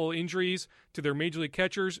a couple injuries to their major league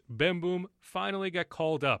catchers. Bemboom finally got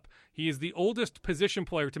called up. He is the oldest position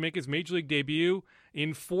player to make his major league debut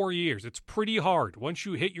in 4 years. It's pretty hard. Once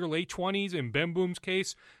you hit your late 20s, in Bemboom's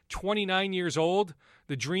case, 29 years old,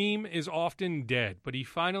 the dream is often dead. But he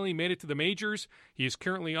finally made it to the majors. He is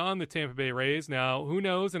currently on the Tampa Bay Rays. Now, who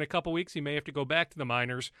knows? In a couple weeks, he may have to go back to the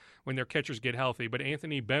minors when their catchers get healthy. But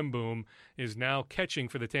Anthony Bemboom is now catching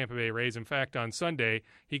for the Tampa Bay Rays. In fact, on Sunday,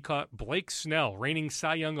 he caught Blake Snell, reigning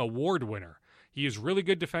Cy Young Award winner. He is really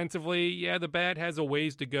good defensively. Yeah, the bat has a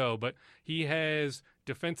ways to go, but he has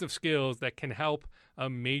defensive skills that can help a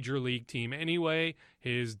major league team. Anyway,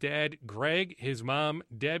 his dad, Greg, his mom,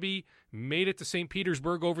 Debbie, made it to St.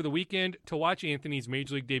 Petersburg over the weekend to watch Anthony's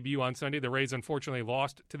major league debut on Sunday. The Rays unfortunately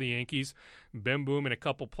lost to the Yankees. Bemboom in a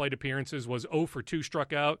couple plate appearances was 0 for 2,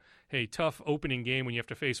 struck out. Hey, tough opening game when you have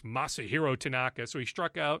to face Masahiro Tanaka. So he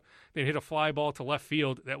struck out, then hit a fly ball to left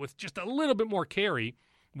field that with just a little bit more carry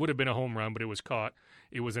would have been a home run, but it was caught.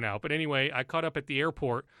 It was an out. But anyway, I caught up at the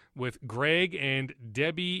airport with Greg and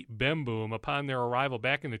Debbie Bemboom upon their arrival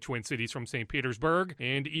back in the Twin Cities from St. Petersburg.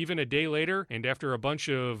 And even a day later, and after a bunch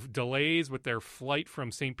of delays with their flight from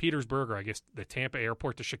St. Petersburg, or I guess the Tampa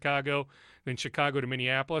airport to Chicago, then Chicago to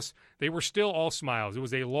Minneapolis, they were still all smiles. It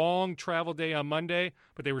was a long travel day on Monday,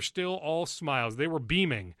 but they were still all smiles. They were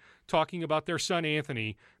beaming, talking about their son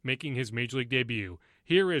Anthony making his major league debut.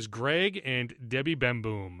 Here is Greg and Debbie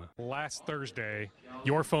Bemboom. Last Thursday,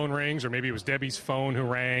 your phone rings, or maybe it was Debbie's phone who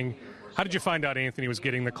rang. How did you find out Anthony was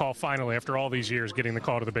getting the call finally after all these years, getting the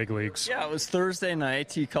call to the big leagues? Yeah, it was Thursday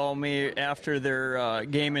night. He called me after their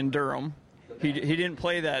game in Durham. He didn't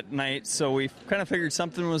play that night, so we kind of figured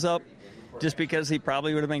something was up just because he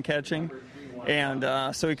probably would have been catching.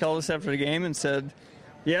 And so he called us after the game and said,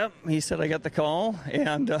 yep, he said, I got the call.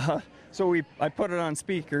 And so I put it on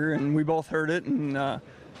speaker, and we both heard it, and I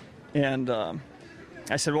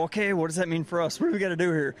said, well, okay, what does that mean for us? What do we got to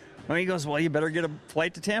do here? And he goes, well, you better get a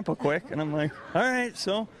flight to Tampa quick. And I'm like, all right.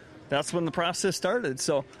 So that's when the process started.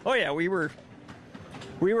 So, oh yeah, we were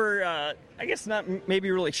I guess not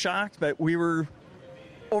maybe really shocked, but we were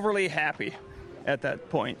overly happy at that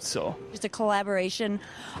point. So just a collaboration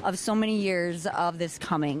of so many years of this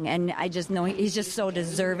coming, and I just know he's just so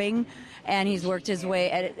deserving, and he's worked his way,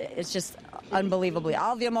 and it's just unbelievably,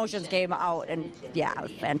 all the emotions came out, and yeah, it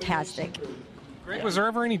was fantastic. Greg, was there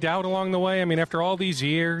ever any doubt along the way? I mean, after all these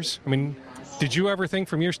years, I mean, did you ever think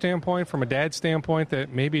from your standpoint, from a dad's standpoint,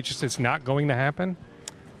 that maybe it's not going to happen?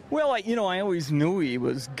 Well, I always knew he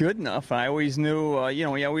was good enough. I always knew,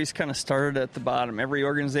 he always kind of started at the bottom. Every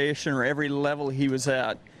organization or every level he was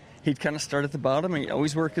at, he'd kind of start at the bottom and he'd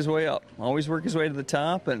always work his way up, always work his way to the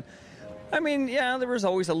top. And, I mean, yeah, there was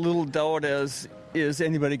always a little doubt as, is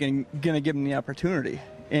anybody going to give him the opportunity?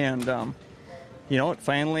 And, it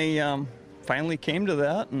finally came to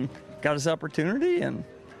that and got his opportunity, and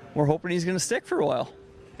we're hoping he's going to stick for a while.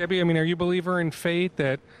 Debbie, I mean, are you a believer in fate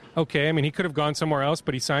that, okay, I mean, he could have gone somewhere else,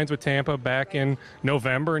 but he signs with Tampa back in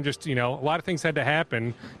November, and just, a lot of things had to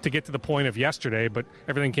happen to get to the point of yesterday, but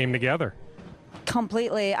everything came together?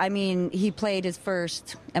 Completely. I mean, he played his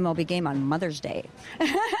first MLB game on Mother's Day.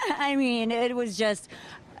 I mean, it was just,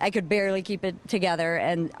 I could barely keep it together,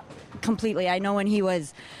 and completely. I know when he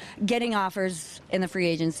was getting offers in the free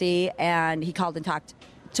agency, and he called and talked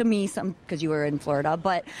to me some, because you were in Florida,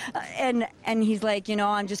 but and he's like,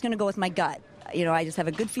 I'm just going to go with my gut. I just have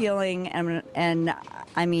a good feeling, and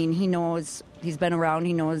I mean, he knows, he's been around,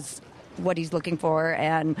 he knows what he's looking for,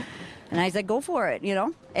 and I said, go for it,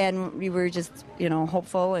 and we were just,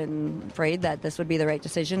 hopeful and prayed that this would be the right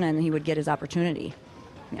decision and he would get his opportunity.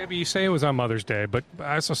 Debbie, you say it was on Mother's Day, but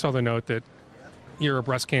I also saw the note that you're a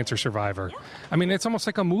breast cancer survivor. I mean, it's almost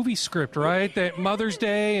like a movie script, right? That Mother's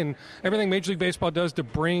Day and everything Major League Baseball does to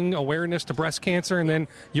bring awareness to breast cancer, and then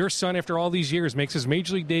your son, after all these years, makes his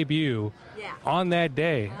Major League debut on that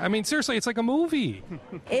day. I mean, seriously, it's like a movie.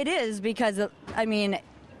 It is, because,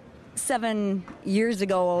 7 years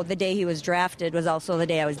ago, the day he was drafted was also the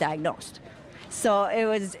day I was diagnosed. So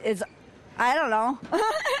it's I don't know.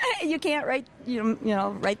 You can't write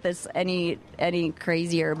write this any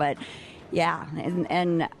crazier, but yeah,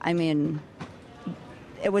 and I mean,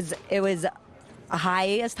 it was a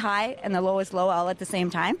highest high and the lowest low all at the same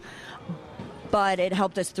time. But it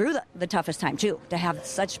helped us through the toughest time too. To have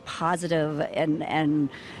such positive, and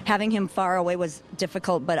having him far away was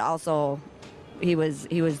difficult, but also he was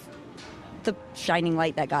the shining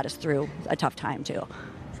light that got us through a tough time too.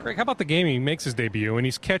 Greg, how about the game? He makes his debut, and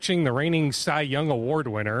he's catching the reigning Cy Young Award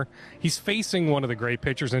winner. He's facing one of the great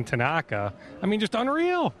pitchers in Tanaka. I mean, just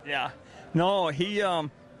unreal. Yeah. No, he, well,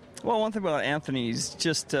 one thing about Anthony, he's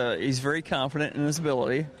just, he's very confident in his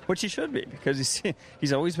ability, which he should be, because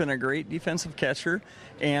he's always been a great defensive catcher,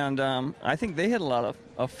 and I think they had a lot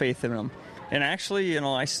of faith in him. And actually,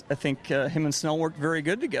 I think him and Snell worked very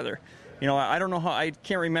good together. I don't know how, I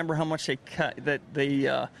can't remember how much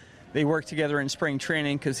they worked together in spring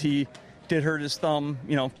training, because he did hurt his thumb,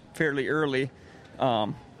 fairly early.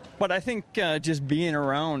 But I think just being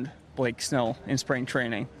around Blake Snell in spring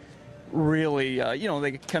training really,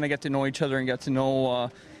 they kind of get to know each other and get to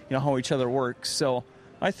know, how each other works. So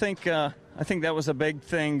I think that was a big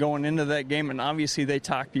thing going into that game, and obviously they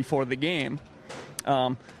talked before the game.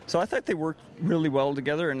 So I thought they worked really well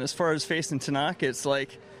together. And as far as facing Tanaka, it's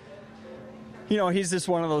like, he's just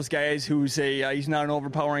one of those guys who's he's not an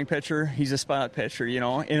overpowering pitcher. He's a spot pitcher, in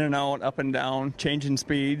and out, up and down, changing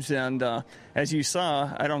speeds. And as you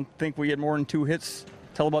saw, I don't think we had more than 2 hits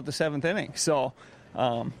till about the 7th inning. So,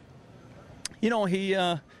 I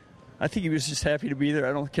think he was just happy to be there.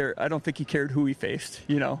 I don't think he cared who he faced,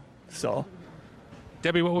 so.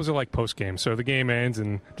 Debbie, what was it like post-game? So the game ends,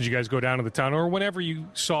 and did you guys go down to the tunnel? Or whenever you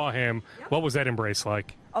saw him, what was that embrace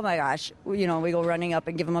like? Oh, my gosh. We go running up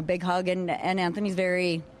and give him a big hug, and Anthony's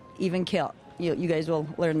very even keel. You guys will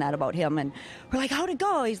learn that about him. And we're like, how'd it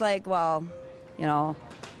go? He's like, well,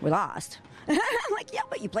 we lost. I'm like, yeah,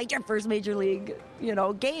 but you played your first Major League,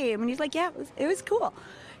 game. And he's like, yeah, it was cool.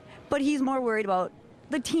 But he's more worried about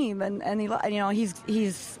the team, and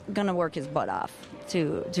he's going to work his butt off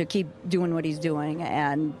to keep doing what he's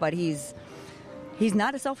doing. But he's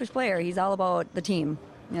not a selfish player. He's all about the team,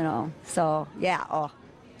 So, yeah,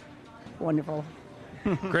 wonderful.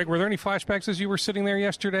 Greg, were there any flashbacks as you were sitting there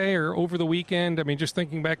yesterday or over the weekend? I mean, just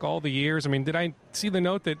thinking back all the years. I mean, did I see the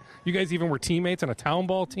note that you guys even were teammates on a town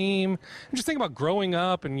ball team? And just thinking about growing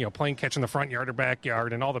up and, playing catch in the front yard or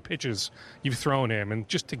backyard and all the pitches you've thrown him, and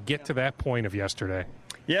just to get to that point of yesterday.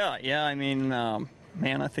 Yeah. I mean,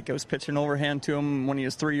 I think I was pitching overhand to him when he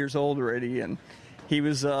was 3 years old already, and he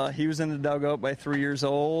was in the dugout by 3 years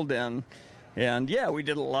old, and yeah, we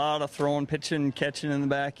did a lot of throwing, pitching, catching in the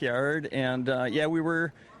backyard. And we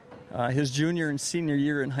were his junior and senior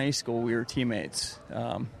year in high school. We were teammates.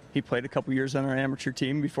 He played a couple years on our amateur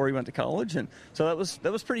team before he went to college, and so that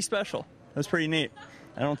was pretty special. That was pretty neat.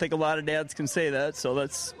 I don't think a lot of dads can say that, so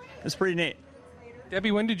that's pretty neat.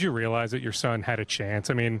 Debbie, when did you realize that your son had a chance?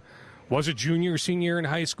 I mean, was it junior or senior in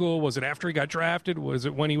high school? Was it after he got drafted? Was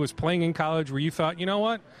it when he was playing in college where you thought, you know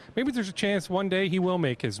what, maybe there's a chance one day he will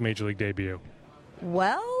make his Major League debut?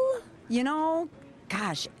 Well,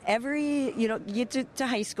 gosh, you get to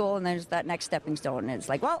high school and there's that next stepping stone. And it's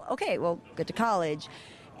like, well, okay, we'll get to college.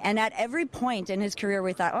 And at every point in his career,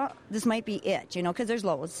 we thought, oh, this might be it, because there's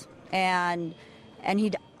lows. And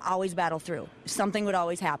he'd always battle through. Something would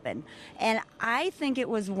always happen. And I think it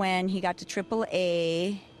was when he got to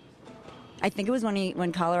AAA. I think it was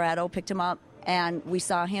when Colorado picked him up, and we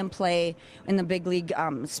saw him play in the big league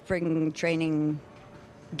spring training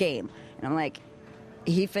game. And I'm like,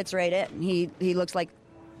 he fits right in. He looks like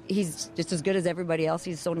he's just as good as everybody else.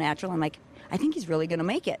 He's so natural. I'm like, I think he's really going to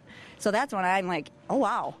make it. So that's when I'm like, oh,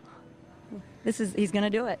 wow, he's going to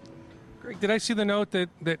do it. Greg, did I see the note that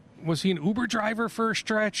was he an Uber driver for a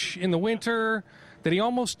stretch in the winter, that he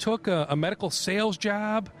almost took a medical sales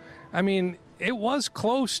job? I mean, it was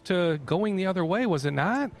close to going the other way, was it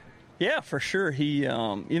not? Yeah, for sure. He,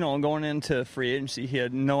 going into free agency, he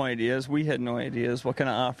had no ideas. We had no ideas what kind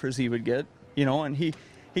of offers he would get, and he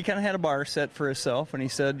kind of had a bar set for himself, and he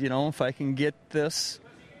said, if I can get this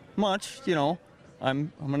much,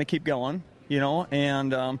 I'm going to keep going,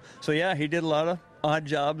 and so yeah, he did a lot of odd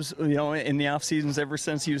jobs, in the off seasons ever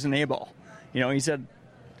since he was an A-ball. He's had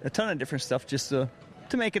a ton of different stuff just to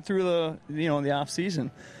make it through the off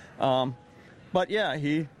season. But yeah,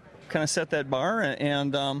 he kind of set that bar,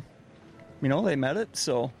 and they met it.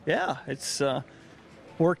 So yeah, it's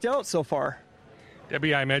worked out so far.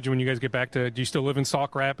 Debbie, I imagine when you guys get back do you still live in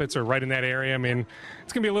Sauk Rapids or right in that area? I mean,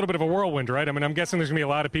 it's going to be a little bit of a whirlwind, right? I mean, I'm guessing there's going to be a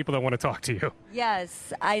lot of people that want to talk to you.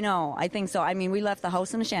 Yes, I know. I think so. I mean, we left the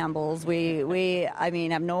house in a shambles. We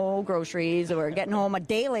have no groceries. We're getting home a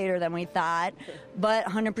day later than we thought, but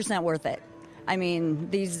 100% worth it. I mean,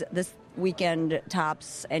 this weekend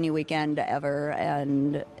tops any weekend ever,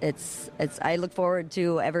 and it's. I look forward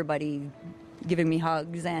to everybody giving me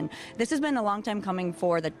hugs, and this has been a long time coming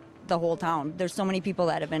for the whole town. There's so many people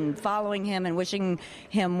that have been following him and wishing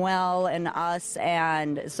him well, and us,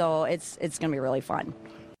 and so it's going to be really fun.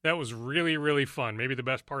 That was really, really fun. Maybe the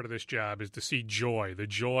best part of this job is to see joy. The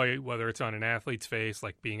joy, whether it's on an athlete's face,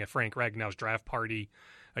 like being at Frank Ragnow's draft party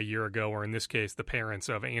a year ago, or in this case, the parents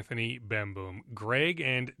of Anthony Bemboom, Greg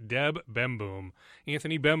and Deb Bemboom.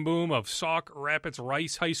 Anthony Bemboom of Sauk Rapids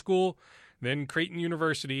Rice High School, then Creighton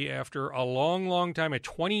University, after a long, long time, at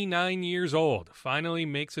 29 years old, finally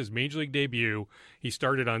makes his Major League debut. He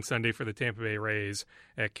started on Sunday for the Tampa Bay Rays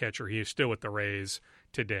at catcher. He is still with the Rays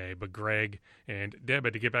today. But Greg and Deb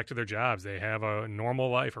had to get back to their jobs. They have a normal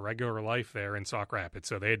life, a regular life there in Sauk Rapids,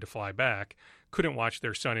 so they had to fly back. Couldn't watch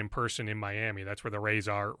their son in person in Miami. That's where the Rays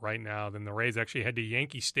are right now. Then the Rays actually head to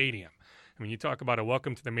Yankee Stadium. I mean, you talk about a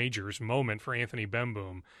welcome to the majors moment for Anthony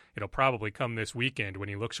Bemboom. It'll probably come this weekend when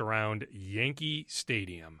he looks around Yankee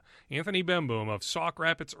Stadium. Anthony Bemboom of Sauk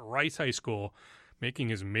Rapids Rice High School making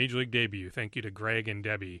his Major League debut. Thank you to Greg and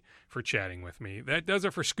Debbie for chatting with me. That does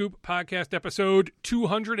it for Scoop Podcast episode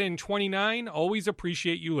 229. Always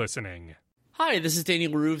appreciate you listening. Hi, this is Danny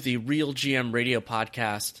LaRue of the Real GM Radio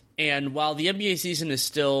Podcast. And while the NBA season is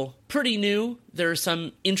still pretty new, there are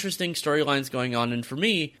some interesting storylines going on. And for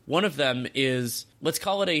me, one of them is, let's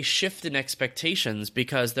call it a shift in expectations,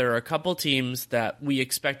 because there are a couple teams that we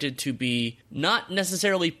expected to be not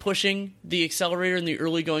necessarily pushing the accelerator in the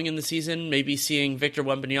early going in the season, maybe seeing Victor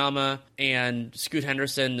Wembanyama and Scoot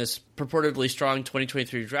Henderson, this purportedly strong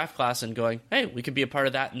 2023 draft class, and going, hey, we could be a part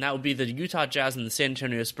of that. And that would be the Utah Jazz and the San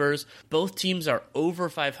Antonio Spurs. Both teams are over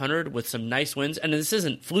 500 with some nice wins. And this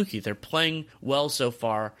isn't fluky. They're playing well so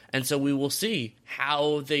far. And so we will see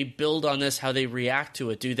how they build on this, how they react to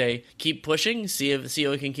it. Do they keep pushing, see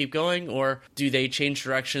how it can keep going, or do they change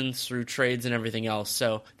directions through trades and everything else?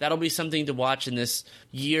 So that'll be something to watch in this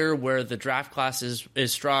year where the draft class is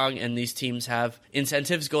strong and these teams have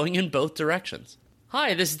incentives going in both directions.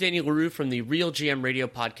 Hi, this is Danny LaRue from the Real GM Radio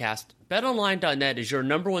Podcast. BetOnline.net is your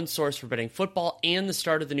number one source for betting football and the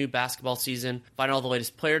start of the new basketball season. Find all the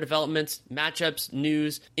latest player developments, matchups,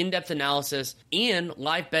 news, in-depth analysis, and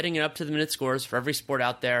live betting and up-to-the-minute scores for every sport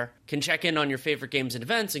out there. Can check in on your favorite games and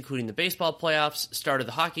events, including the baseball playoffs, start of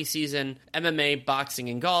the hockey season, MMA, boxing,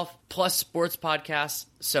 and golf, plus sports podcasts.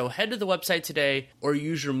 So head to the website today or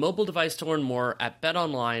use your mobile device to learn more at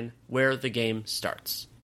BetOnline, where the game starts.